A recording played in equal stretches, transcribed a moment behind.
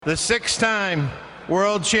The six-time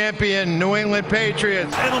world champion New England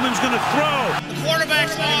Patriots. Edelman's going to throw. The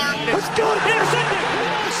quarterback's arm. Let's go. Intercepted.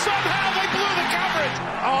 Somehow they blew the coverage.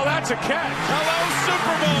 Oh, that's a catch. Hello,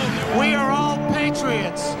 Super Bowl. We are all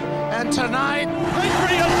Patriots. And tonight,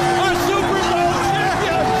 Patriots are Super Bowl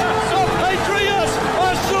champions. The Patriots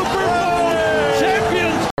are Super Bowl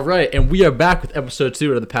champions. All right, and we are back with episode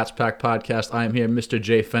 2 of the Pats Pack podcast. I am here, Mr.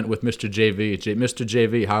 J. Fent, with Mr. JV. Mr.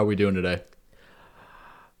 JV, how are we doing today?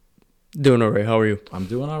 Doing all right. How are you? I'm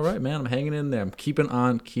doing all right, man. I'm hanging in there. I'm keeping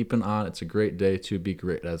on. It's a great day to be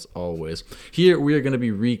great, as always. Here, we are going to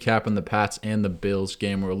be recapping the Pats and the Bills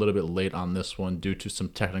game. We're a little bit late on this one due to some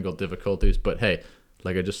technical difficulties, but hey,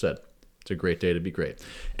 like I just said, it's a great day to be great.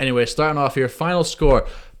 Anyway, starting off here, final score,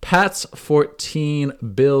 Pats 14,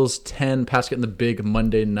 Bills 10. Pats getting the big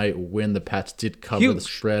Monday night win. The Pats did cover. Huge. The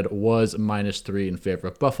spread was -3 in favor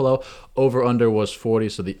of Buffalo. Over-under was 40,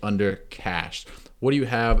 so the under cashed. What do you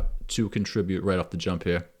have to contribute right off the jump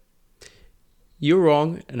here? You're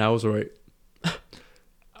wrong, and I was right.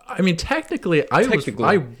 I mean, technically, I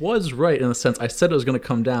was right in the sense I said it was going to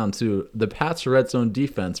come down to the Pats' red zone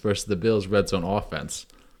defense versus the Bills' red zone offense.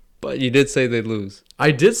 But you did say they'd lose.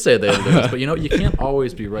 I did say they'd lose, but you can't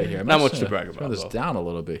always be right here. Not much to brag about, Turn this though. down a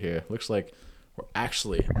little bit here. Looks like we're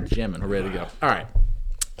actually jamming. We're ready to go. All right.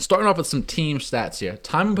 Starting off with some team stats here.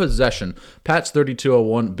 Time of possession, Pats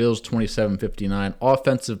 32-01, Bills 27-59.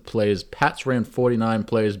 Offensive plays, Pats ran 49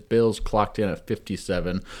 plays, Bills clocked in at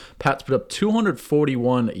 57. Pats put up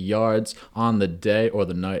 241 yards on the day or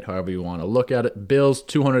the night, however you want to look at it. Bills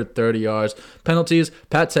 230 yards. Penalties,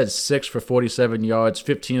 Pats had 6 for 47 yards.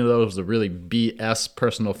 15 of those was a really BS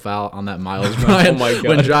personal foul on that Miles Bryant. Oh my God.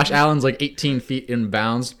 When Josh Allen's like 18 feet in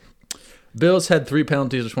bounds. Bills had 3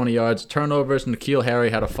 penalties of 20 yards. Turnovers, N'Keal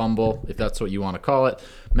Harry had a fumble, if that's what you want to call it.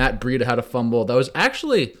 Matt Breida had a fumble. That was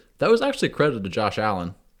actually credited to Josh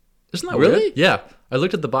Allen. Isn't that Really? weird? Yeah. I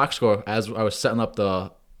looked at the box score as I was setting up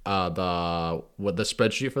the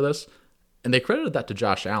spreadsheet for this, and they credited that to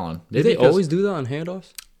Josh Allen. Did they always do that on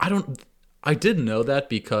handoffs? I didn't know that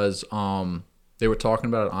because they were talking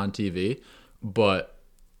about it on TV, but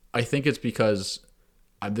I think it's because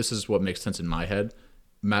this is what makes sense in my head.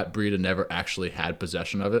 Matt Breida never actually had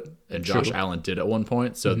possession of it, and Josh Allen did at one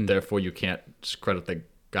point, so therefore you can't credit the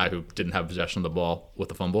guy who didn't have possession of the ball with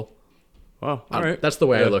the fumble. Wow, all right. That's the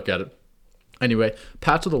way I look at it. Anyway,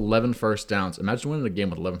 Pats with 11 first downs. Imagine winning a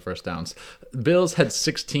game with 11 first downs. Bills had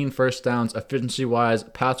 16 first downs. Efficiency-wise,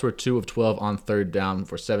 Pats were 2 of 12 on third down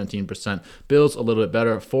for 17%. Bills a little bit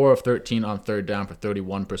better, 4 of 13 on third down for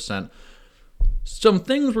 31%. Some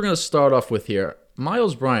things we're going to start off with here.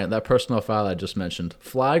 Miles Bryant, that personal foul I just mentioned,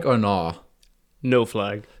 flag or nah? No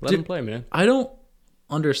flag. Let him play, man. I don't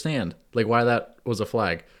understand why that was a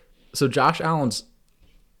flag. So Josh Allen's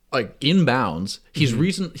in bounds. He's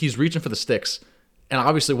reaching for the sticks, and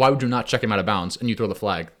obviously, why would you not check him out of bounds and you throw the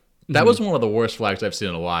flag? That was one of the worst flags I've seen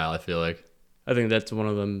in a while. I feel like. I think that's one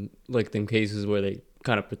of them them cases where they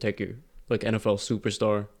kind of protect your NFL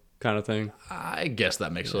superstar kind of thing. I guess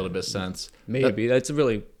that makes a little bit of sense. Maybe that's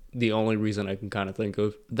really the only reason I can kind of think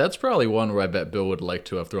of. That's probably one where I bet Bill would like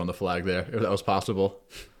to have thrown the flag there if that was possible.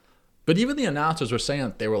 But even the announcers were saying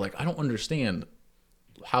that they were like, I don't understand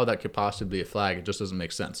how that could possibly be a flag. It just doesn't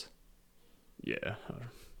make sense. Yeah. All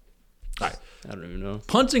right. I don't even know.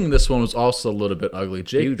 Punting this one was also a little bit ugly.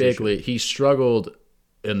 Jake Huge Bakley, he struggled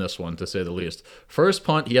in this one, to say the least. First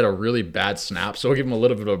punt, he had a really bad snap, so we'll give him a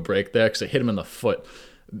little bit of a break there because it hit him in the foot,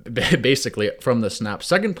 basically, from the snap.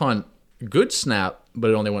 Second punt, good snap, but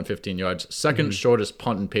it only went 15 yards. Second shortest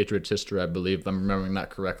punt in Patriots history, I believe, if I'm remembering that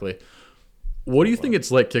correctly. What do you think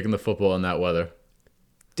it's like kicking the football in that weather?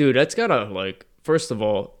 Dude, that's gotta, first of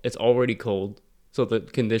all, it's already cold, so the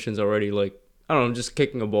conditions already, I don't know, just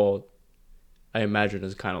kicking a ball, I imagine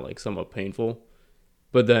is kind of, somewhat painful.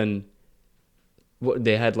 But then,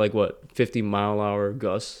 they had, 50-mile-an-hour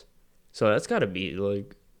gusts, so that's gotta be,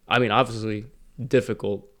 obviously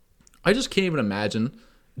difficult. I just can't even imagine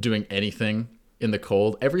doing anything in the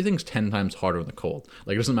cold. Everything's 10 times harder in the cold.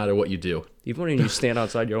 It doesn't matter what you do. Even when you stand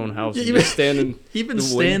outside your own house, Even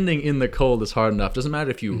standing in the cold is hard enough. Doesn't matter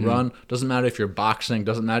if you run. Doesn't matter if you're boxing.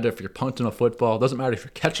 Doesn't matter if you're punting a football. Doesn't matter if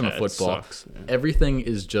you're catching a football. It sucks, Everything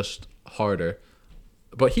is just harder.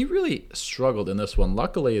 But he really struggled in this one.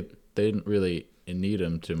 Luckily, they didn't really need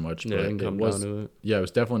him too much. Yeah, but it come down to it. Yeah, it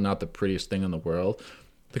was definitely not the prettiest thing in the world.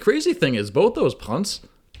 The crazy thing is, both those punts,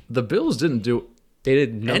 the Bills didn't do They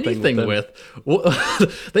did nothing anything with. Well,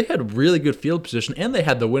 they had really good field position, and they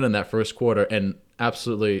had the win in that first quarter, and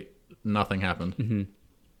absolutely nothing happened,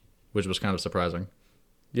 which was kind of surprising.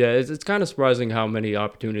 Yeah, it's kind of surprising how many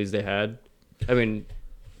opportunities they had. I mean,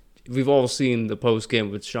 we've all seen the post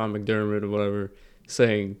game with Sean McDermott or whatever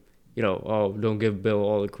saying, oh, don't give Bill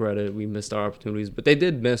all the credit. We missed our opportunities, but they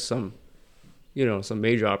did miss some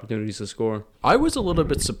major opportunities to score. I was a little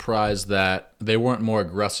bit surprised that they weren't more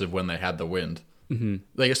aggressive when they had the wind. Mm-hmm.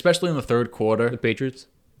 Like, especially in the third quarter. The Patriots?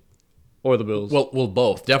 Or the Bills? Well,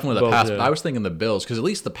 both. Definitely the Both, Pats. yeah. But I was thinking the Bills, because at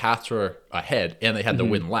least the Pats were ahead, and they had the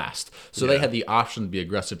win last. So they had the option to be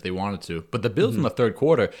aggressive if they wanted to. But the Bills in the third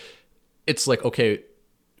quarter, it's like, okay,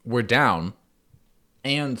 we're down,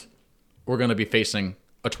 and we're going to be facing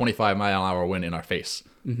a 25-mile-an-hour wind in our face.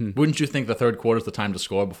 Mm-hmm. Wouldn't you think the third quarter is the time to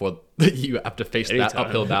score before you have to face that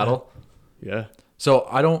uphill battle? Yeah. So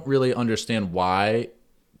I don't really understand why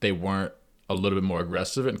they weren't a little bit more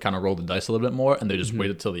aggressive and kind of rolled the dice a little bit more, and they just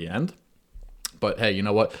waited till the end. But hey, you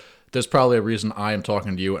know what? There's probably a reason I am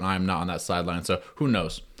talking to you and I am not on that sideline, so who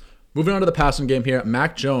knows? Moving on to the passing game here,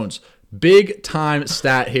 Mac Jones, big time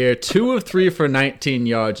stat here, 2 of 3 for 19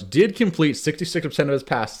 yards, did complete 66% of his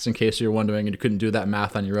passes, in case you're wondering and you couldn't do that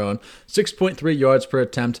math on your own. 6.3 yards per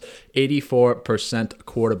attempt, 84%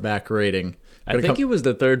 quarterback rating. I think he was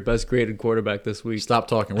the third best graded quarterback this week. Stop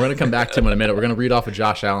talking. We're going to come back to him in a minute. We're going to read off of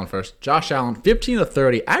Josh Allen first. Josh Allen, 15 of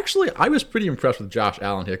 30. Actually, I was pretty impressed with Josh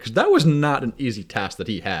Allen here because that was not an easy task that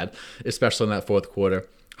he had, especially in that fourth quarter.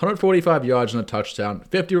 145 yards and a touchdown,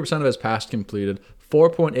 50% of his pass completed,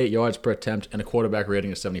 4.8 yards per attempt, and a quarterback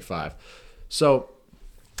rating of 75. So,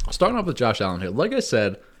 starting off with Josh Allen here, like I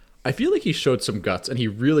said, I feel like he showed some guts, and he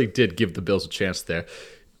really did give the Bills a chance there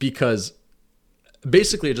because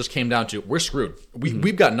basically it just came down to, we're screwed.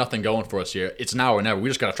 We've got nothing going for us here. It's now or never.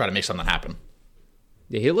 We just got to try to make something happen.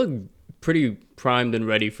 Yeah, he looked pretty primed and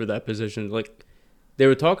ready for that position. Like, they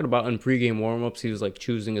were talking about in pregame warmups, he was like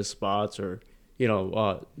choosing his spots or,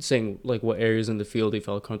 saying like what areas in the field he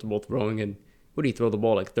felt comfortable throwing. And would he throw the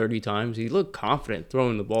ball like 30 times? He looked confident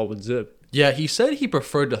throwing the ball with zip. Yeah, he said he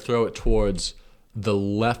preferred to throw it towards the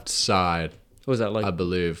left side. What was that like? I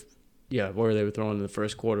believe. Yeah, where they were throwing in the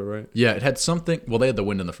first quarter, right? Yeah, it had something. Well, they had the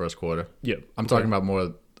wind in the first quarter. Yeah. I'm talking about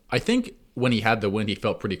more. I think when he had the wind, he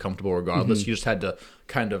felt pretty comfortable regardless. You just had to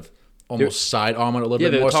kind of almost sidearm it a little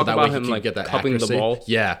bit more so that way he could get that cupping accuracy. the ball.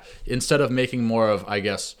 Yeah. Instead of making more of, I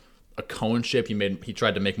guess, a cone shape, he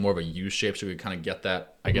tried to make more of a U shape so he could kind of get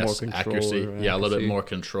that, I guess, accuracy. Yeah, a little bit more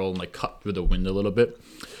control and like cut through the wind a little bit.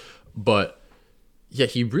 But yeah,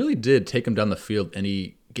 he really did take him down the field, and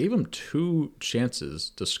he gave him 2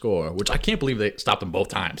 chances to score, which I can't believe they stopped him both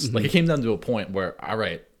times. Like, it came down to a point where, all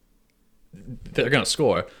right, they're going to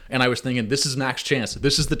score. And I was thinking, this is Mac's chance.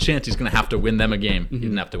 This is the chance he's going to have to win them a game. He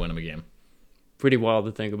didn't have to win them a game. Pretty wild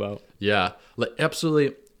to think about. Yeah, like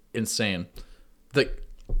absolutely insane. Like,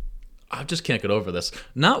 I just can't get over this.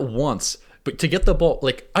 Not once, but to get the ball,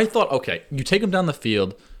 like, I thought, okay, you take him down the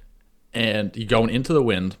field and you're going into the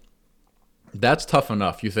wind. That's tough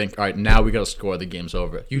enough. You think, all right, now we got to score. The game's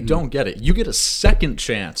over. You don't get it. You get a second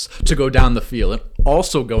chance to go down the field and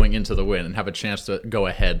also going into the wind and have a chance to go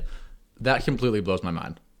ahead. That completely blows my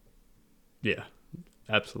mind. Yeah,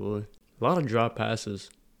 absolutely. A lot of drop passes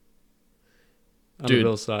on Dude, the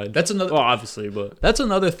Bills side. That's another. Well, obviously, but That's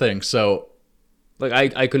another thing. So, like,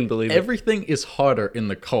 I couldn't believe it. everything is harder in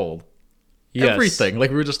the cold. Yes. Everything, like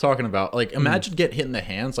we were just talking about. Like, imagine getting hit in the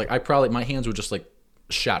hands. Like, my hands would just like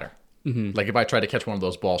shatter. Like if I tried to catch one of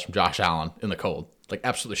those balls from Josh Allen in the cold, like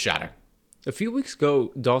absolutely shatter. A few weeks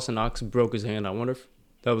ago, Dawson Knox broke his hand. I wonder if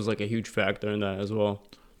that was like a huge factor in that as well.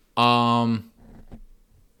 I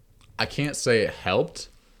can't say it helped,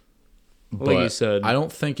 but Like you said, I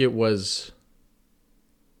don't think it was.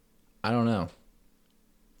 I don't know.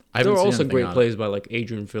 there were also great plays by like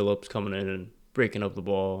Adrian Phillips coming in and breaking up the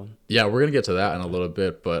ball. Yeah, we're gonna get to that in a little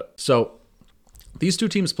bit, but so these two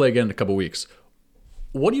teams play again in a couple weeks.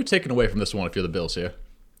 What are you taking away from this one if you're the Bills here?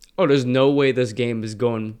 Oh, there's no way this game is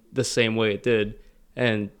going the same way it did.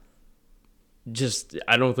 And just,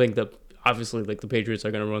 I don't think that, obviously, like the Patriots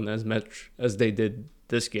are going to run as much as they did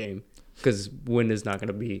this game because wind is not going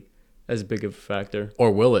to be as big of a factor.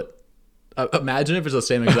 Or will it? Imagine if it's the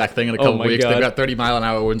same exact thing in a couple weeks. God. They've got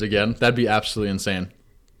 30-mile-an-hour winds again. That'd be absolutely insane.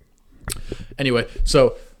 Anyway,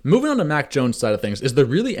 so moving on to Mac Jones' side of things, is there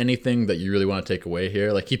really anything that you really want to take away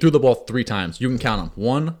here? Like, he threw the ball 3 times. You can count them.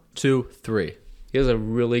 1, 2, 3. He has a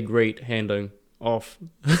really great handing off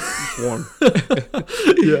form.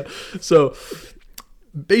 Yeah. So,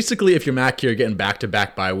 basically, if you're Mac here getting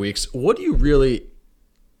back-to-back bye weeks, what do you really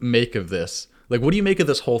make of this? Like, what do you make of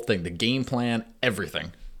this whole thing? The game plan,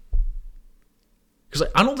 everything? Because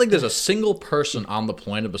I don't think there's a single person on the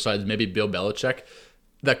planet besides maybe Bill Belichick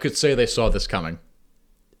that could say they saw this coming.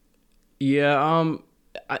 Yeah,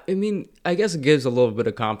 I mean, I guess it gives a little bit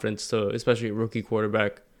of confidence to, especially a rookie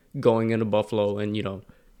quarterback going into Buffalo and,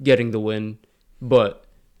 getting the win. But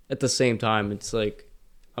at the same time, it's like,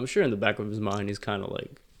 I'm sure in the back of his mind, he's kind of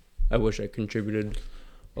like, I wish I contributed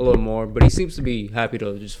a little more. But he seems to be happy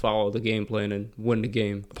to just follow the game plan and win the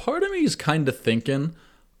game. Part of me is kind of thinking,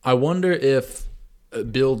 I wonder if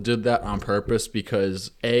Bill did that on purpose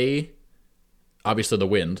because A, obviously the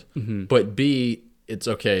wind, but B, it's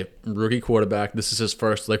okay, rookie quarterback. This is his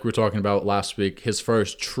first, like we were talking about last week, his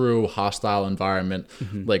first true hostile environment.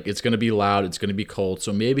 Like, it's going to be loud, it's going to be cold.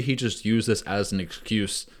 So maybe he just used this as an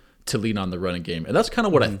excuse to lean on the running game. And that's kind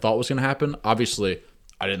of what I thought was going to happen. Obviously,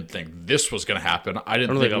 I didn't think this was going to happen. I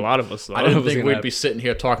don't think a lot of us thought I didn't it was think gonna we'd be sitting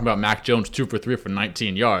here talking about Mac Jones 2 for 3 for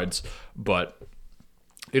 19 yards. But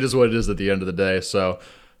it is what it is at the end of the day. So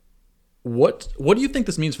what do you think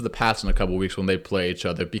this means for the Pats in a couple of weeks when they play each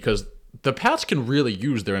other? Because the Pats can really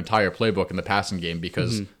use their entire playbook in the passing game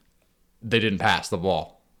because they didn't pass the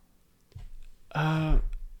ball. I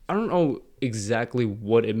don't know exactly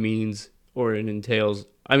what it means or it entails.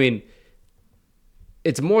 I mean,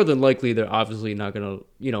 it's more than likely they're obviously not going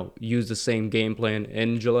to, use the same game plan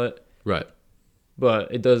in Gillette. Right.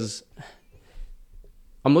 But it does.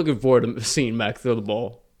 I'm looking forward to seeing Mac throw the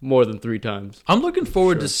ball more than 3 times. I'm looking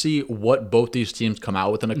forward to see what both these teams come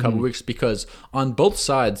out with in a couple weeks because on both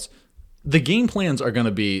sides, the game plans are going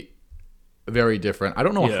to be very different. I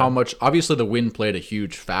don't know how much. Obviously, the wind played a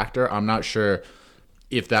huge factor. I'm not sure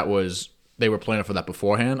if that was they were planning for that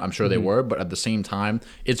beforehand. I'm sure they were, but at the same time,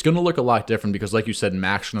 it's going to look a lot different because, like you said,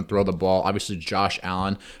 Mac's going to throw the ball. Obviously, Josh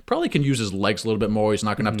Allen probably can use his legs a little bit more. He's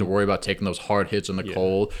not going to have to worry about taking those hard hits in the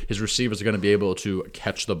cold. His receivers are going to be able to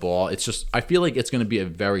catch the ball. It's just, I feel like it's going to be a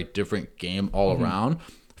very different game all around.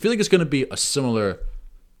 I feel like it's going to be a similar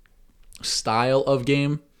style of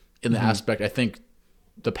game in the aspect. I think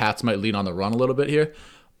the Pats might lean on the run a little bit here,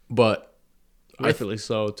 but Rightfully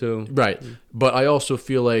so, too. right. But I also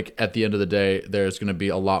feel like at the end of the day, there's going to be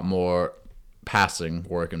a lot more passing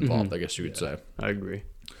work involved, I guess you could say. I agree.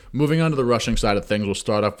 Moving on to the rushing side of things, we'll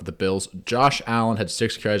start off with the Bills. Josh Allen had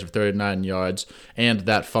 6 carries for 39 yards, and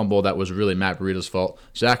that fumble that was really Matt Breida's fault.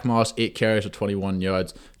 Zach Moss, 8 carries for 21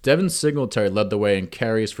 yards. Devin Singletary led the way in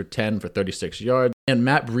carries for 10 for 36 yards, and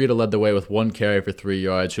Matt Breida led the way with 1 carry for 3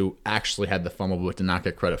 yards, who actually had the fumble but did not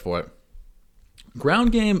get credit for it.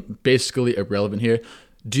 Ground game, basically irrelevant here.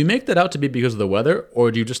 Do you make that out to be because of the weather,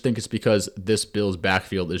 or do you just think it's because this Bills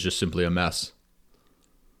backfield is just simply a mess?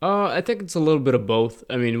 I think it's a little bit of both.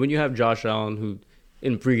 I mean, when you have Josh Allen, who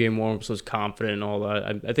in pregame warmups was confident and all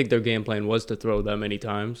that, I think their game plan was to throw that many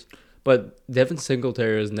times. But Devin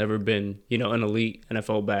Singletary has never been, an elite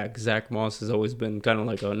NFL back. Zach Moss has always been kind of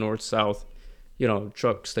like a north-south,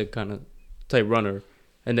 truck stick kind of type runner.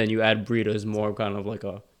 And then you add Breida as more kind of like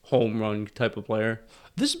a home run type of player.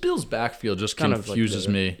 This Bills backfield just Kind of confuses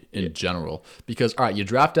like me in general because, all right, you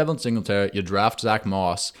draft Devin Singletary, you draft Zach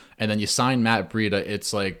Moss, and then you sign Matt Breida.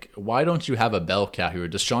 It's like, why don't you have a bell cow here?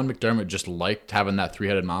 Does Sean McDermott just like having that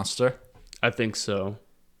 3-headed monster? I think so.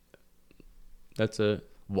 That's it.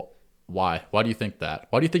 Why? Why do you think that?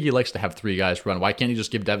 Why do you think he likes to have 3 guys run? Why can't you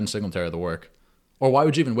just give Devin Singletary the work? Or why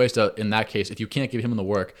would you even waste in that case, if you can't give him the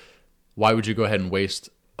work, why would you go ahead and waste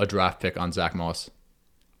a draft pick on Zach Moss?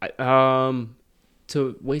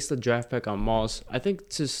 To waste a draft pick on Moss, I think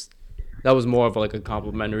just that was more of like a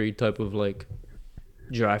complimentary type of like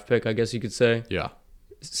draft pick, I guess you could say. Yeah.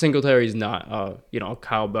 Singletary's not, a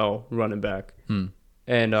cowbell running back.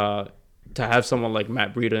 And to have someone like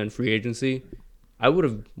Matt Breida in free agency, I would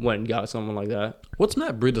have went and got someone like that. What's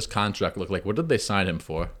Matt Breida's contract look like? What did they sign him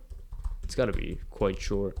for? It's got to be quite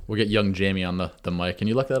short. We'll get young Jamie on the mic. Can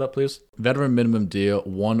you look that up, please? Veteran minimum deal,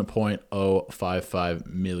 $1.055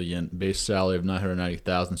 million, base salary of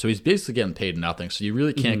 $990,000. So he's basically getting paid nothing. So you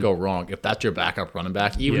really can't go wrong if that's your backup running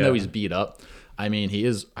back, even though he's beat up. I mean,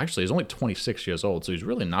 he's only 26 years old, so he's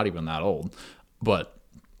really not even that old. But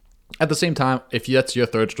at the same time, if that's your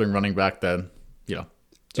third string running back, then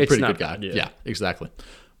it's a pretty good guy. Bad, yeah, exactly.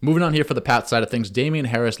 Moving on here for the Pats side of things, Damian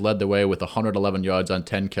Harris led the way with 111 yards on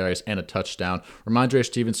 10 carries and a touchdown. Ramondre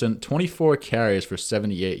Stevenson, 24 carries for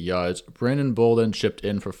 78 yards. Brandon Bolden chipped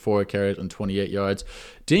in for 4 carries and 28 yards.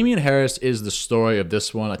 Damian Harris is the story of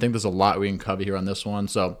this one. I think there's a lot we can cover here on this one.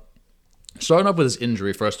 So starting off with his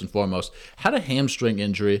injury, first and foremost, had a hamstring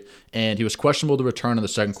injury, and he was questionable to return in the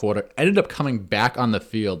second quarter. Ended up coming back on the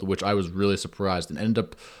field, which I was really surprised, and ended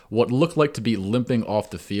up what looked like to be limping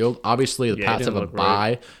off the field. Obviously, the Pats have a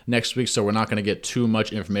bye next week, so we're not going to get too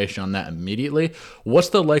much information on that immediately. What's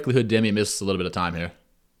the likelihood Demi misses a little bit of time here?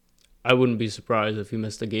 I wouldn't be surprised if he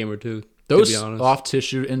missed a game or two. Those be honest. soft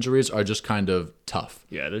tissue injuries are just kind of tough.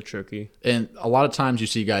 Yeah, they're tricky. And a lot of times you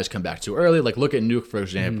see guys come back too early. Like look at Nuke, for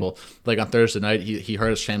example. Like on Thursday night, he hurt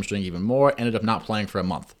his hamstring even more, ended up not playing for a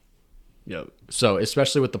month. Yep. So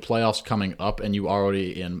especially with the playoffs coming up and you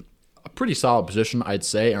already in a pretty solid position, I'd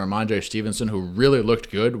say, and Ramondre Stevenson, who really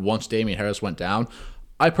looked good once Damian Harris went down,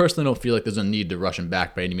 I personally don't feel like there's a need to rush him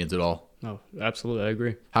back by any means at all. No, absolutely. I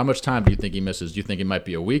agree. How much time do you think he misses? Do you think it might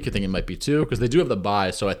be a week? Do you think it might be 2? Because they do have the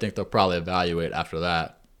bye, so I think they'll probably evaluate after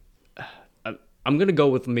that. I'm going to go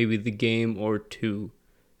with maybe the game or 2.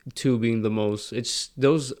 2 being the most.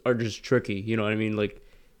 Those are just tricky. You know what I mean? Like,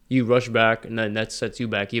 you rush back, and then that sets you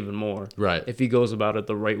back even more. Right. If he goes about it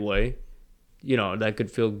the right way, that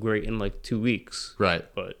could feel great in like 2 weeks. Right.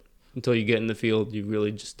 But until you get in the field, you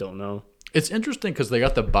really just don't know. It's interesting because they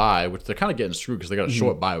got the bye, which they're kind of getting screwed because they got a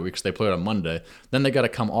short bye week because they played on Monday. Then they got to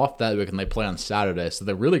come off that week and they play on Saturday. So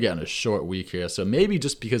they're really getting a short week here. So maybe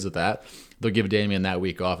just because of that, they'll give Damian that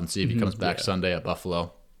week off and see if he comes back Sunday at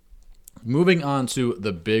Buffalo. Moving on to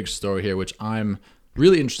the big story here, which I'm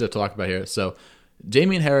really interested to talk about here. So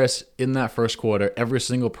Damian Harris in that first quarter, every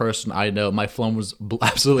single person I know, my phone was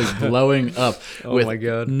absolutely blowing up. Oh my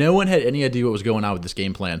God. No one had any idea what was going on with this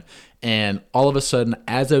game plan. And all of a sudden,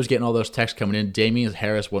 as I was getting all those texts coming in, Damian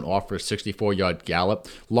Harris went off for a 64-yard gallop.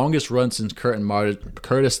 Longest run since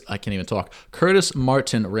Curtis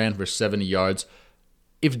Martin ran for 70 yards.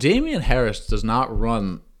 If Damian Harris does not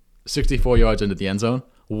run 64 yards into the end zone,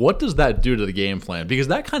 what does that do to the game plan? Because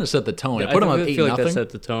that kind of set the tone. It put him up 8-0. I feel like that set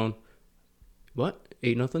the tone. What?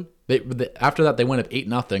 8-0? After that, they went up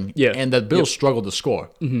 8-0. Yeah. And the Bills struggled to score.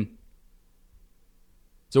 Mm-hmm.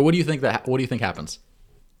 So what do you think happens?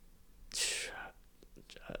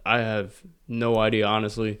 I have no idea,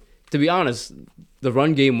 honestly. To be honest, the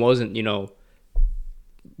run game wasn't,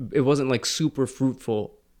 it wasn't like super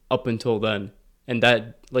fruitful up until then. And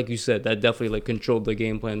that, like you said, that definitely like controlled the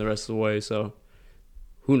game plan the rest of the way. So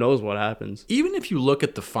who knows what happens? Even if you look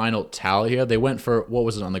at the final tally here, they went for, what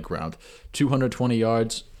was it on the ground? 220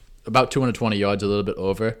 yards, about 220 yards, a little bit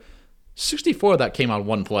over. 64 of that came on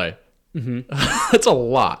one play. Mm-hmm. That's a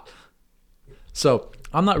lot. So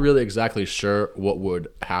I'm not really exactly sure what would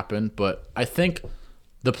happen, but I think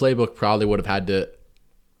the playbook probably would have had to,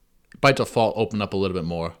 by default, open up a little bit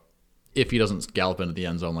more if he doesn't gallop into the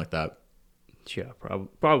end zone like that. Yeah,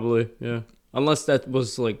 probably, yeah. Unless that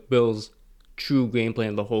was like Bill's true game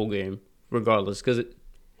plan the whole game, regardless, because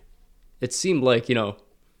it seemed like, he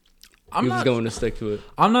was going to stick to it.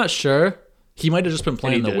 I'm not sure. He might have just been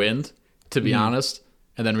playing the did. wind, to be honest,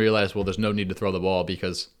 and then realized, well, there's no need to throw the ball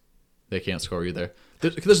because they can't score either.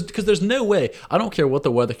 Because there's no way, I don't care what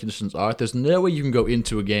the weather conditions are, there's no way you can go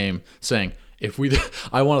into a game saying,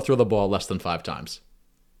 I want to throw the ball less than 5 times.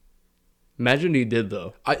 Imagine he did,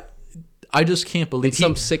 though. I just can't believe in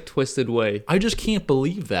some sick, twisted way. I just can't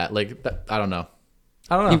believe that. Like, I don't know.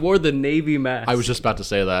 He wore the Navy mask. I was just about to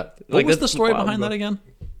say that. What was the story behind that again?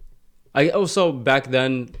 So back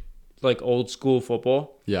then, like old school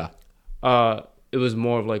football. Yeah. It was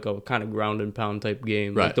more of like a kind of ground and pound type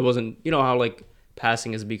game. Right. Like there wasn't, how like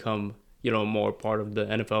passing has become, more part of the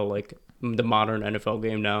NFL, like the modern NFL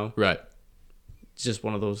game now. Right. It's just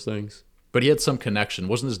one of those things. But he had some connection.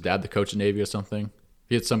 Wasn't his dad the coach of Navy or something?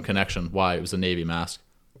 He had some connection why it was a Navy mask.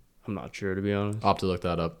 I'm not sure, to be honest. I'll have to look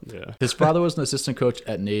that up. Yeah. His father was an assistant coach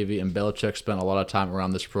at Navy, and Belichick spent a lot of time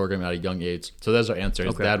around this program at a young age. So there's our answer.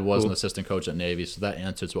 His dad was an assistant coach at Navy, so that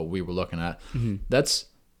answers what we were looking at. Mm-hmm. That's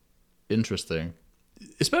interesting,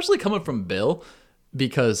 especially coming from Bill,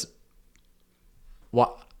 because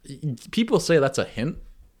people say that's a hint,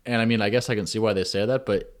 and I mean, I guess I can see why they say that,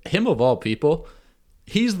 but him of all people,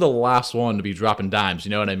 he's the last one to be dropping dimes,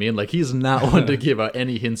 you know what I mean? Like, he's not one to give out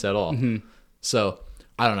any hints at all. Mm-hmm. So,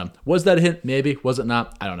 I don't know. Was that a hint? Maybe. Was it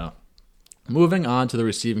not? I don't know. Moving on to the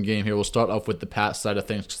receiving game here, we'll start off with the pass side of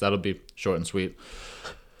things because that'll be short and sweet.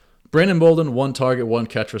 Brandon Bolden, 1 target, 1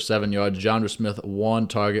 catch for 7 yards. John Smith, 1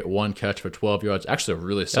 target, 1 catch for 12 yards. Actually, a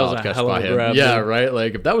really solid catch by him. Yeah, right?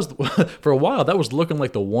 Like, if that was, for a while, that was looking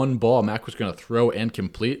like the one ball Mac was going to throw and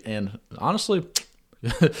complete. And honestly,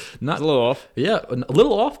 not it's a little off. Yeah, a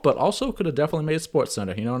little off, but also could have definitely made Sports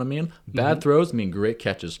Center. You know what I mean? Bad throws mean great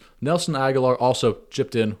catches. Nelson Aguilar also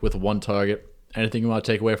chipped in with 1 target. Anything you want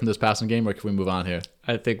to take away from this passing game, or can we move on here?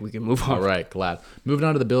 I think we can move on. All right, glad. Moving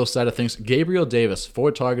on to the Bills side of things, Gabriel Davis,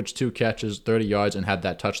 4 targets, 2 catches, 30 yards, and had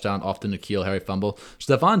that touchdown off the N'Keal Harry fumble.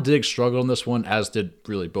 Stephon Diggs struggled in this one, as did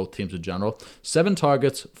really both teams in general. 7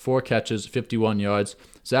 targets, 4 catches, 51 yards.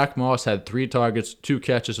 Zach Moss had 3 targets, 2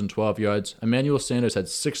 catches, and 12 yards. Emmanuel Sanders had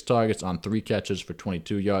 6 targets on 3 catches for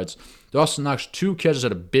 22 yards. Dawson Knox, 2 catches,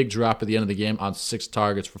 had a big drop at the end of the game on 6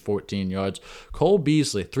 targets for 14 yards. Cole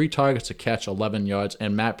Beasley, 3 targets, a catch, 11 yards.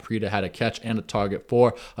 And Matt Breida had a catch and a target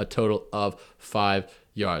for a total of 5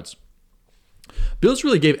 yards. Bills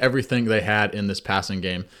really gave everything they had in this passing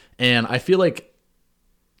game. And I feel like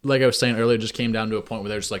I was saying earlier, it just came down to a point where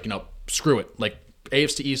they're just like, screw it. Like,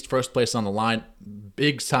 AFC East, first place on the line,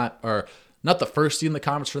 big time, or not the first seed in the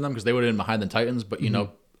conference for them because they would have been behind the Titans, but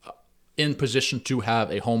in position to have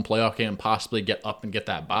a home playoff game and possibly get up and get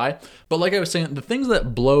that bye. But like I was saying, the things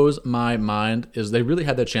that blows my mind is they really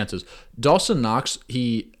had their chances. Dawson Knox,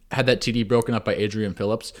 he had that TD broken up by Adrian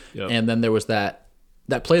Phillips, and then there was that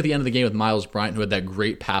play at the end of the game with Miles Bryant, who had that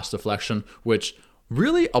great pass deflection, which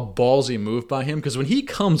really a ballsy move by him because when he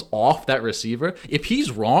comes off that receiver, if he's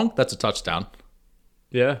wrong, that's a touchdown.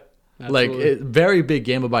 Yeah. Absolutely. Very big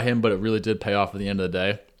gamble by him, but it really did pay off at the end of the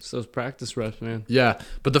day. It's those practice reps, man. Yeah,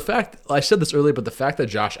 but the fact, I said this earlier, but the fact that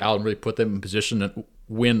Josh Allen really put them in position to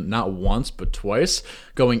win not once, but twice,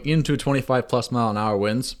 going into 25-plus mile an hour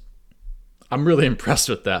wins, I'm really impressed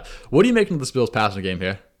with that. What do you make of this Bills passing game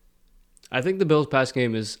here? I think the Bills pass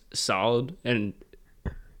game is solid, and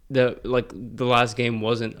the last game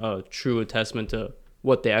wasn't a true testament to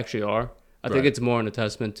what they actually are. I think it's more an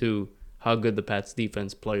testament to how good the Pats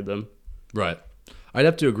defense played them. Right. I'd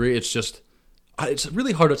have to agree. It's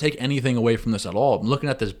really hard to take anything away from this at all. I'm looking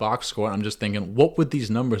at this box score, and I'm just thinking, what would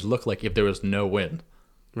these numbers look like if there was no win?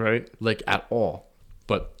 Right. Like, at all.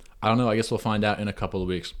 But I don't know. I guess we'll find out in a couple of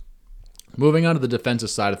weeks. Moving on to the defensive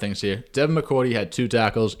side of things here. Devin McCourty had 2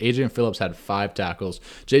 tackles. Adrian Phillips had 5 tackles.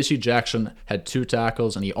 J.C. Jackson had 2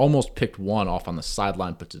 tackles, and he almost picked one off on the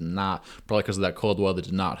sideline, but did not. Probably because of that cold weather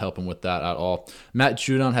did not help him with that at all. Matt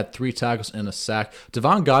Judon had 3 tackles and a sack.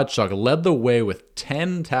 Devon Godchuk led the way with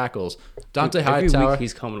 10 tackles. Dante Hightower. Every week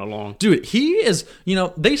he's coming along. Dude, he is,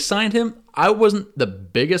 they signed him. I wasn't the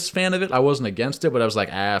biggest fan of it. I wasn't against it, but I was like,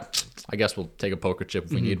 I guess we'll take a poker chip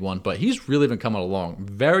if we need one. But he's really been coming along.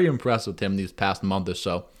 Very impressed with him these past month or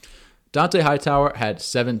so. Dante Hightower had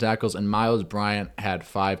 7 tackles, and Miles Bryant had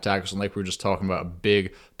 5 tackles. And like we were just talking about, a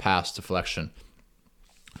big pass deflection.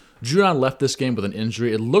 Judon left this game with an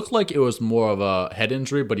injury. It looked like it was more of a head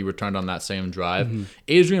injury, but he returned on that same drive.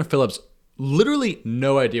 Adrian Phillips, literally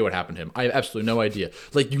no idea what happened to him. I have absolutely no idea.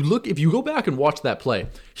 Like, if you go back and watch that play,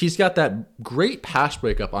 he's got that great pass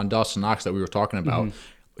breakup on Dawson Knox that we were talking about.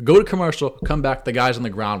 Go to commercial, come back, the guy's on the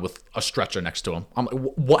ground with a stretcher next to him. I'm like,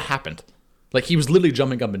 what happened? Like, he was literally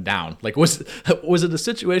jumping up and down. Like, was it a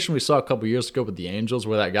situation we saw a couple years ago with the Angels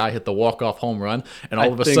where that guy hit the walk-off home run and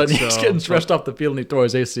all of a sudden he's getting stretched off the field and he tore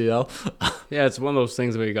his ACL? Yeah, it's one of those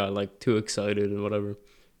things where you got, like, too excited and whatever.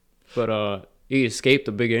 But he escaped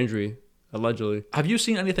a big injury. Allegedly. Have you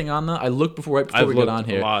seen anything on that? I looked right before we got on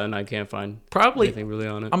here. A lot, and I can't find anything really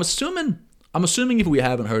on it. I'm assuming if we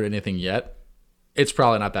haven't heard anything yet, it's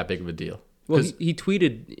probably not that big of a deal. Well, he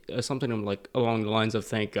tweeted something like along the lines of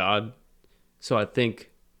 "Thank God." So I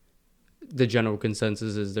think the general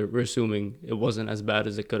consensus is that we're assuming it wasn't as bad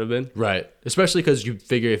as it could have been. Right. Especially because you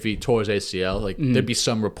figure if he tore his ACL, there'd be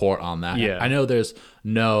some report on that. Yeah. I know there's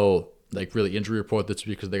no really injury report that's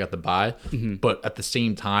because they got the bye, but at the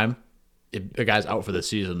same time, if a guy's out for the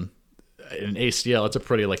season, an ACL, it's a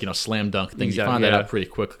pretty slam dunk thing. Exactly, you find that out pretty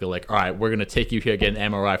quickly. Like, all right, we're gonna take you here, get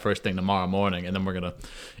an MRI first thing tomorrow morning, and then we're gonna,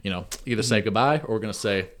 either say goodbye or we're gonna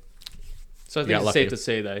say. So I think it's safe to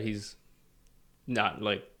say that he's not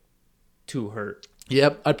too hurt.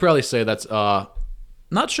 Yep, I'd probably say that's. Not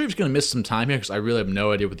sure if he's gonna miss some time here because I really have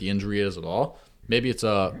no idea what the injury is at all. Maybe it's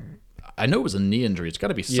I know it was a knee injury. It's got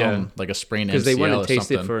to be some like a sprained MCL or something. Because they went and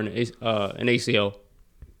tasted for an ACL.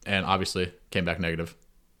 And obviously came back negative.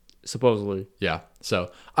 Supposedly. Yeah.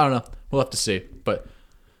 So, I don't know. We'll have to see. But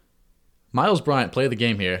Miles Bryant played the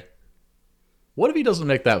game here. What if he doesn't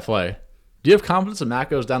make that play? Do you have confidence that Matt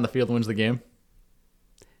goes down the field and wins the game?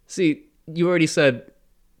 See, you already said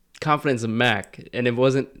confidence in Mac, and it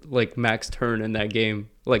wasn't like Mac's turn in that game.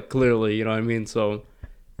 Like, clearly, you know what I mean? So,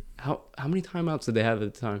 how many timeouts did they have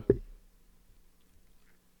at the time?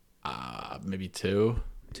 Maybe 2.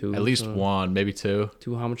 2. At least 1, maybe 2.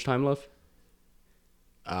 2, how much time left?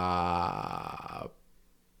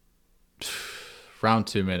 Around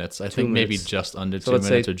 2 minutes. I think maybe just under so 2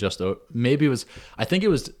 minutes or just maybe it was. I think it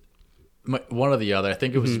was one or the other. I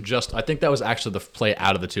think it was I think that was actually the play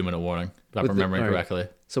out of the 2-minute warning, if I'm remembering correctly.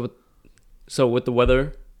 So So with the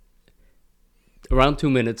weather, around 2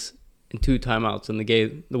 minutes and 2 timeouts in the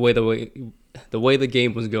game, the way the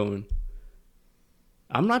game was going,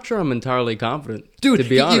 I'm not sure I'm entirely confident. Dude, to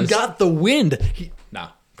be honest, you got the wind. No,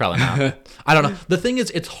 probably not. I don't know. The thing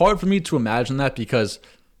is, it's hard for me to imagine that because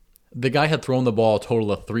the guy had thrown the ball a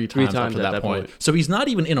total of three times up to that point. So he's not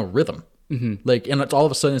even in a rhythm. Like, and it's all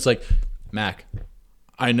of a sudden it's like, Mac,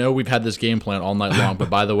 I know we've had this game plan all night long, but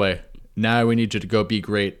by the way, now we need you to go be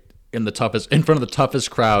great in front of the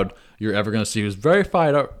toughest crowd you're ever going to see, who's very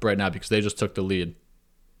fired up right now because they just took the lead.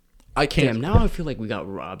 I can't. Damn, now I feel like we got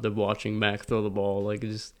robbed of watching Mac throw the ball. Like,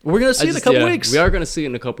 we're going to see it in a couple weeks. We are going to see it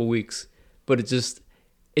in a couple weeks, but it's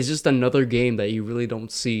just another game that you really don't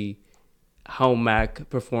see how Mac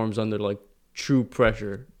performs under like true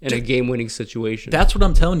pressure in a game-winning situation. That's what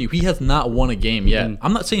I'm telling you. He has not won a game yet.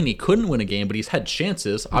 I'm not saying he couldn't win a game, but he's had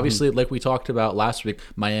chances. Obviously, like we talked about last week,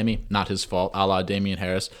 Miami, not his fault, a la Damian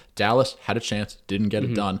Harris. Dallas had a chance, didn't get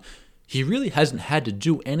it done. He really hasn't had to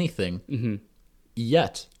do anything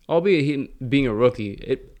yet. Albeit he being a rookie,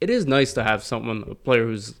 it is nice to have a player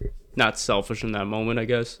who's not selfish in that moment, I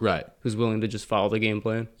guess. Right. Who's willing to just follow the game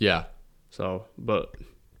plan. Yeah. So, but,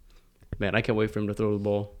 man, I can't wait for him to throw the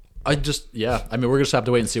ball. I mean, we're going to have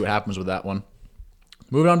to wait and see what happens with that one.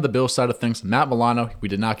 Moving on to the Bills side of things, Matt Milano, we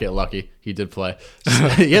did not get lucky. He did play.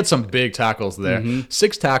 He had some big tackles there.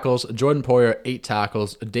 6 tackles. Jordan Poyer, 8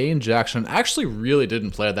 tackles. Dane Jackson actually really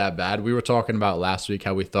didn't play that bad. We were talking about last week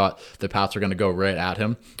how we thought the Pats were going to go right at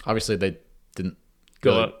him. Obviously, they didn't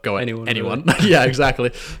go at anyone. Really. Yeah, exactly.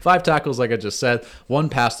 5 tackles, like I just said. 1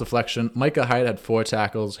 pass deflection. Micah Hyde had 4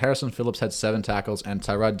 tackles. Harrison Phillips had 7 tackles. And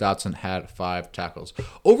Tyrod Dotson had 5 tackles.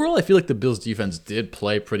 Overall, I feel like the Bills' defense did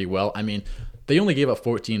play pretty well. I mean, they only gave up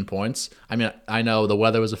 14 points. I mean, I know the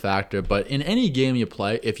weather was a factor, but in any game you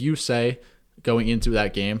play, if you say going into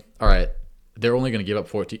that game, all right, they're only going to give up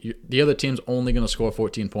 14, the other team's only going to score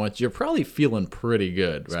 14 points, you're probably feeling pretty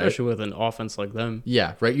good, right? Especially with an offense like them.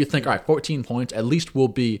 Yeah, right? You think, all right, 14 points, at least we'll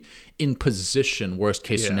be in position, worst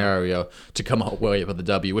case scenario, to come away with a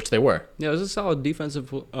W, which they were. Yeah, it was a solid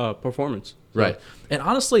defensive performance. Right. And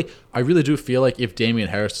honestly, I really do feel like if Damian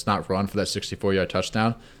Harris does not run for that 64-yard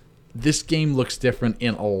touchdown, this game looks different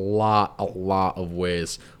in a lot of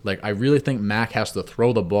ways. Like, I really think Mac has to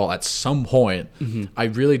throw the ball at some point. I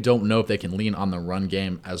really don't know if they can lean on the run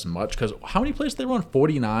game as much because how many plays did they run?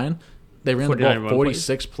 49? They ran the ball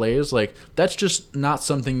 46 plays. Like, that's just not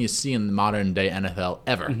something you see in the modern day NFL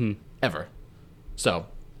ever. So,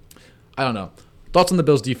 I don't know. Thoughts on the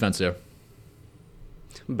Bills' defense here?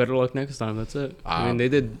 Better luck next time. That's it. I mean, they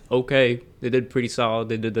did okay. They did pretty solid.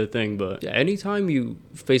 They did their thing. But yeah, anytime you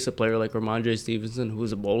face a player like Ramondre Stevenson,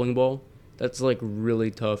 who's a bowling ball, that's like really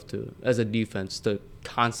tough as a defense to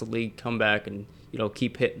constantly come back and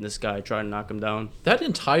keep hitting this guy, try to knock him down. That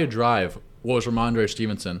entire drive was Ramondre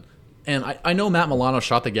Stevenson. And I know Matt Milano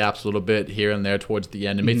shot the gaps a little bit here and there towards the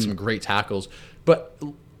end and made some great tackles. But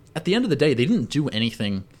at the end of the day, they didn't do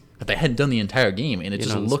anything that they hadn't done the entire game, and it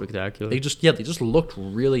just looked spectacular. They just looked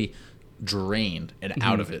really drained and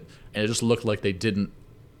out of it, and it just looked like they didn't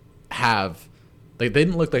have, they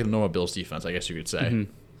didn't look like the normal Bills defense, I guess you could say.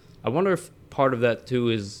 I wonder if part of that too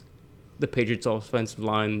is the Patriots offensive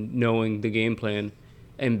line knowing the game plan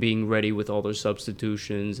and being ready with all their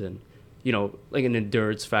substitutions and like an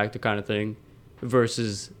endurance factor kind of thing,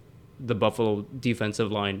 versus the Buffalo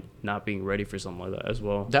defensive line not being ready for something like that as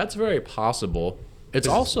well. That's very possible. It's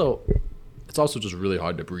also just really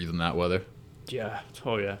hard to breathe in that weather. Yeah.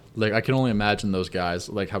 Oh, yeah. Like, I can only imagine those guys,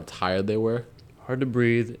 like, how tired they were. Hard to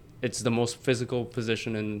breathe. It's the most physical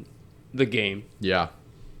position in the game. Yeah.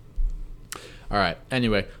 All right.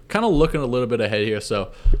 Anyway, kind of looking a little bit ahead here.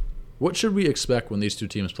 So, what should we expect when these two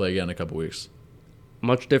teams play again in a couple weeks?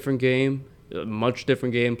 Much different game, much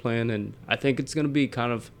different game plan, and I think it's going to be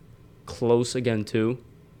kind of close again, too,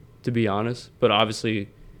 to be honest. But obviously,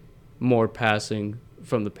 more passing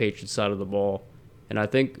from the Patriots side of the ball. And I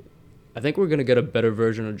think we're going to get a better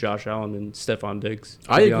version of Josh Allen and Stephon Diggs.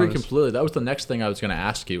 I agree completely. That was the next thing I was going to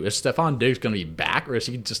ask you. Is Stephon Diggs going to be back, or is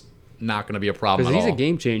he just not going to be a problem at all? Because he's a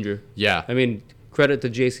game changer. Yeah. I mean, credit to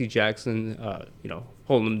J.C. Jackson,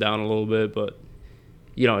 holding him down a little bit. But,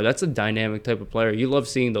 that's a dynamic type of player. You love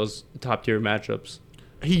seeing those top-tier matchups.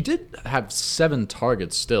 He did have 7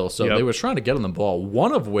 targets still, so they were trying to get him the ball,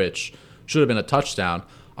 one of which should have been a touchdown.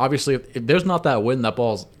 Obviously, if there's not that wind, that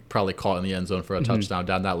ball's probably caught in the end zone for a touchdown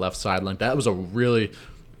down that left sideline. That was a really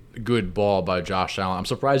good ball by Josh Allen. I'm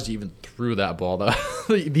surprised he even threw that ball.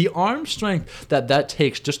 The arm strength that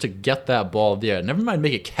takes just to get that ball there, never mind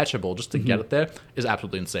make it catchable, just to get it there, is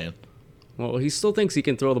absolutely insane. Well, he still thinks he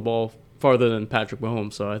can throw the ball farther than Patrick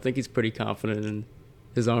Mahomes, so I think he's pretty confident in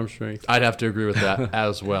His arm strength. I'd have to agree with that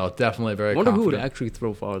as well. Definitely very I wonder confident. who would actually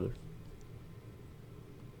throw farther.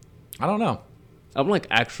 I don't know. I'm like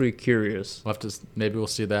actually curious. We'll have to, maybe we'll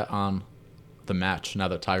see that on the match now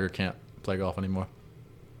that Tiger can't play golf anymore.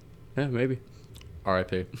 Yeah, maybe.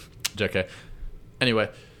 R.I.P. JK. Anyway,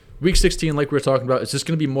 week 16, like we were talking about, is this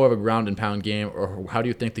going to be more of a ground and pound game, or how do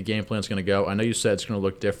you think the game plan is going to go? I know you said it's going to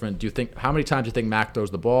look different. Do you think, how many times do you think Mac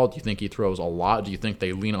throws the ball? Do you think he throws a lot? Do you think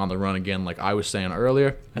they lean on the run again, like I was saying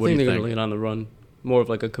earlier? I think they're going to lean on the run. More of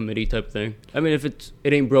like a committee type thing. I mean, if it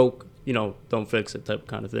ain't broke, don't fix it type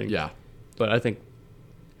kind of thing. Yeah. But I think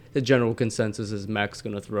the general consensus is Mac's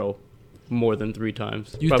going to throw more than 3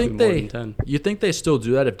 times. You probably think more they? than 10. You think they still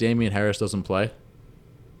do that if Damian Harris doesn't play?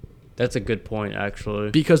 That's a good point, actually.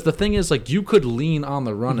 Because the thing is, like, you could lean on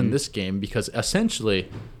the run in this game because essentially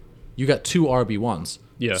you got 2 RB1s.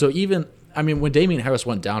 Yeah. So even, I mean, when Damian Harris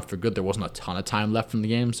went down for good, there wasn't a ton of time left in the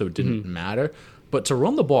game, so it didn't matter. But to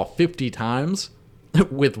run the ball 50 times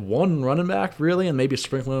with one running back, really, and maybe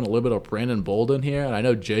sprinkling in a little bit of Brandon Bolden here, and I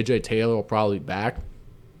know J.J. Taylor will probably be back,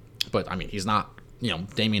 but, I mean, he's not,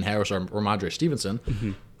 Damian Harris or Ramondre Stevenson.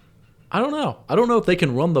 I don't know. I don't know if they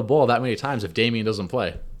can run the ball that many times if Damian doesn't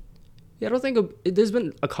play. Yeah, I don't think there's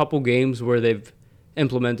been a couple games where they've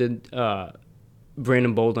implemented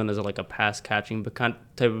Brandon Bolden as like a pass catching type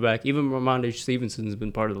of back. Even Ramondre Stevenson's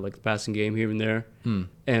been part of the passing game here and there,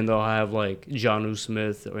 and they'll have like Jonnu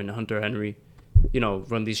Smith or Hunter Henry,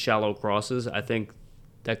 run these shallow crosses. I think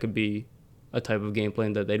that could be a type of game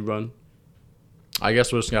plan that they'd run. I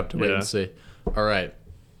guess we're just gonna have to wait and see. All right,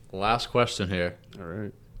 last question here. All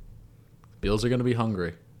right, Bills are gonna be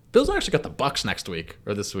hungry. Bills actually got the Bucks next week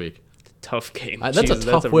or this week. tough game. That's a Jeez,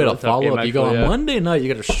 tough way really to follow game, up. You go on actually, yeah. Monday night, you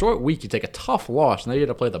get a short week, you take a tough loss, now you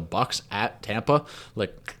got to play the Bucks at Tampa.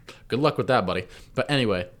 Like, good luck with that, buddy. But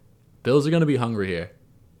anyway, Bills are going to be hungry here.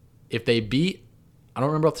 If they beat, I don't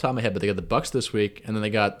remember off the top of my head, but they got the Bucks this week, and then they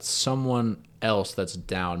got someone else that's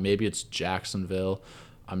down. Maybe it's Jacksonville.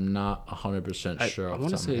 I'm not 100% sure. I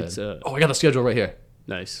want to say it's I got the schedule right here.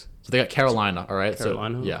 nice. So they got Carolina, all right?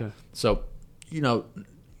 Carolina, So, yeah. okay. So,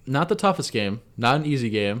 not the toughest game, not an easy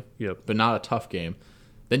game, Yep. but not a tough game.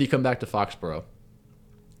 Then you come back to Foxborough.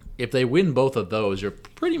 If they win both of those, you're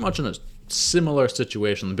pretty much in a similar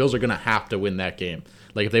situation. The Bills are going to have to win that game.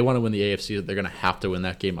 Like, if they want to win the AFC, they're going to have to win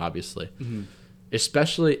that game, obviously.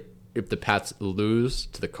 Especially if the Pats lose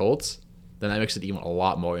to the Colts, then that makes it even a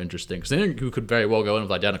lot more interesting. Because then you could very well go in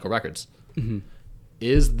with identical records.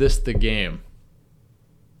 Is this the game?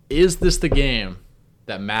 Is this the game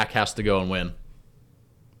that Mac has to go and win?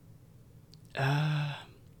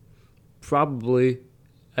 Probably,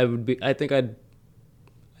 I would be. I think I'd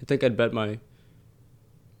bet my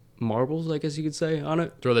marbles, I guess you could say, on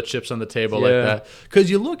it. Throw the chips on the table Yeah. like that.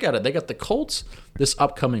 Because you look at it, they got the Colts this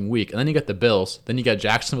upcoming week, and then you got the Bills, then you got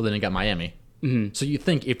Jacksonville, then you got Miami. So you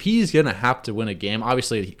think if he's going to have to win a game,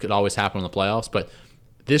 obviously it could always happen in the playoffs, but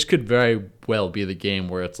this could very well be the game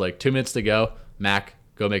where it's like 2 minutes to go, Mac,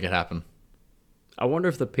 go make it happen. I wonder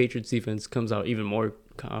if the Patriots defense comes out even more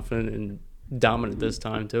confident and dominant this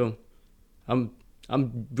time too. I'm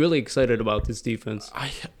really excited about this defense.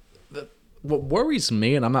 What worries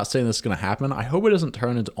me, and I'm not saying this is going to happen, I hope it doesn't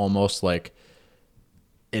turn into almost like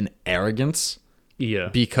an arrogance. Yeah.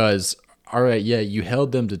 Because, all right, yeah, you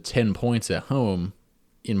held them to 10 points at home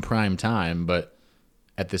in prime time, but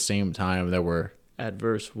at the same time, there were...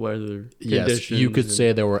 Adverse weather Yes, conditions. you could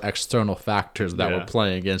say there were external factors that were Yeah.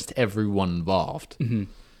 playing against everyone involved.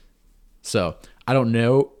 So, I don't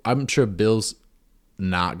know. I'm sure Bill's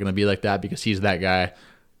not going to be like that because he's that guy.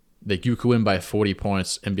 Like, you could win by 40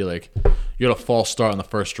 points and be like, you had a false start on the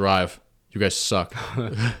first drive. You guys suck.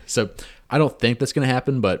 So, I don't think that's going to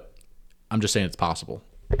happen, but I'm just saying it's possible.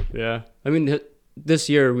 Yeah. I mean, this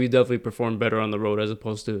year we definitely performed better on the road as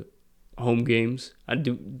opposed to home games.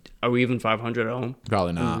 Are we even 500 at home?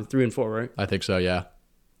 Probably not. 3 and 4, right? I think so, yeah.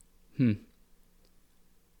 Yeah,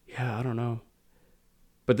 I don't know.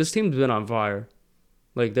 But this team's been on fire.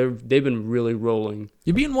 Like they've been really rolling.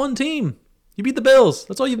 You beat one team. You beat the Bills.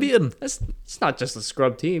 That's all you've beaten. It's not just a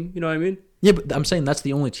scrub team. You know what I mean? Yeah, but I'm saying that's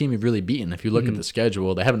the only team you've really beaten. If you look at the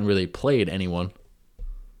schedule, they haven't really played anyone.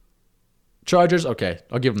 Chargers, okay,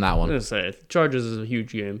 I'll give them that I'm one. gonna say Chargers is a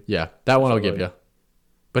huge game. Yeah, that one I'll Absolutely. give you.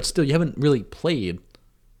 But still, you haven't really played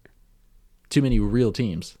too many real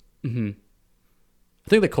teams. I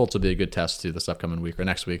think the Colts will be a good test too this upcoming week or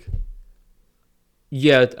next week.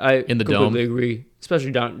 Yeah, I In the completely dome. agree.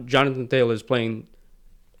 Especially Jonathan Taylor's playing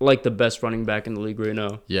like the best running back in the league right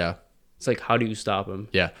now. Yeah, It's like, how do you stop him?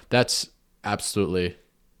 yeah, that's absolutely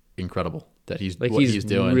incredible that he's Like what he's he's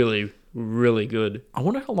doing. really, really good. I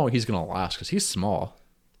wonder how long he's gonna last because he's small.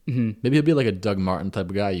 Maybe he'll be like a Doug Martin type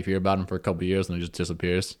of guy. You hear about him for a couple of years and he just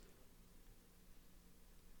disappears.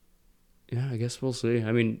 Yeah, I guess we'll see.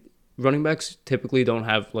 I mean, running backs typically don't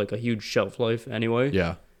have like a huge shelf life anyway.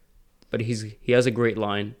 Yeah. But he has a great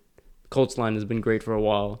line. The Colts line has been great for a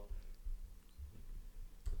while.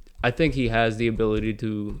 I think he has the ability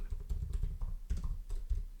to,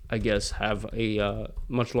 I guess, have a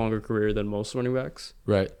much longer career than most running backs.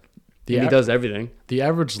 Right. He does everything. The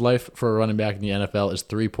average life for a running back in the NFL is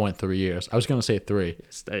 3.3 years. I was going to say 3.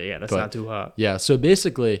 That's not too hot. Yeah, so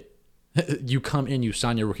basically, you come in, you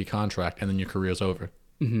sign your rookie contract, and then your career's over.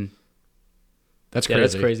 That's crazy. Yeah,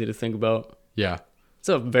 that's crazy to think about. Yeah. It's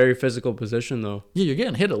a very physical position, though. Yeah, you're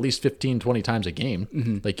getting hit at least 15, 20 times a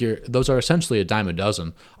game. Like those are essentially a dime a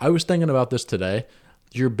dozen. I was thinking about this today.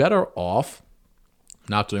 You're better off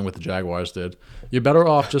not doing what the Jaguars did. You're better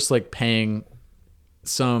off just like paying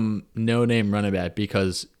some no-name running back,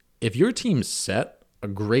 because if your team's set, a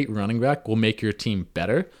great running back will make your team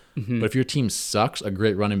better. But if your team sucks, a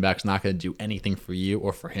great running back's not going to do anything for you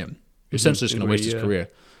or for him. You're essentially just going to waste his career.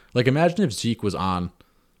 Like, imagine if Zeke was on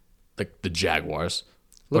like the Jaguars.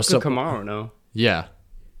 Look at Kamara now. Yeah,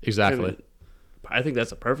 exactly. I think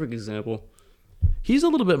that's a perfect example. He's a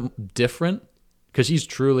little bit different because he's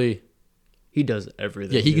truly... He does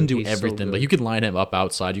everything. Yeah, he can do He's everything. So Like, you can line him up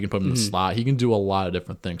outside. You can put him in the slot. He can do a lot of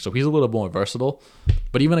different things. So he's a little more versatile.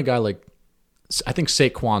 But even a guy like... I think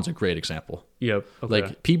Saquon's a great example. Yep. Okay.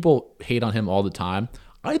 Like, people hate on him all the time.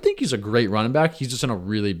 I think he's a great running back. He's just in a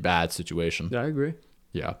really bad situation. Yeah, I agree.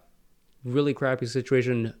 Yeah. Really crappy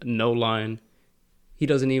situation. No line. He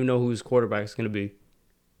doesn't even know who his quarterback's going to be.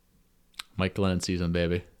 Mike Glennon season,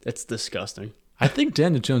 baby. That's disgusting. I think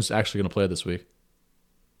Daniel Jones is actually going to play this week.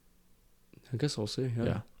 I guess we'll see.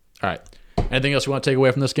 Yeah. All right. Anything else you want to take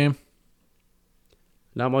away from this game?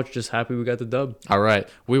 Not much. Just happy we got the dub. All right.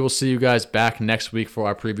 We will see you guys back next week for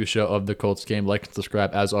our preview show of the Colts game. Like and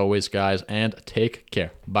subscribe as always, guys, and take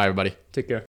care. Bye, everybody. Take care.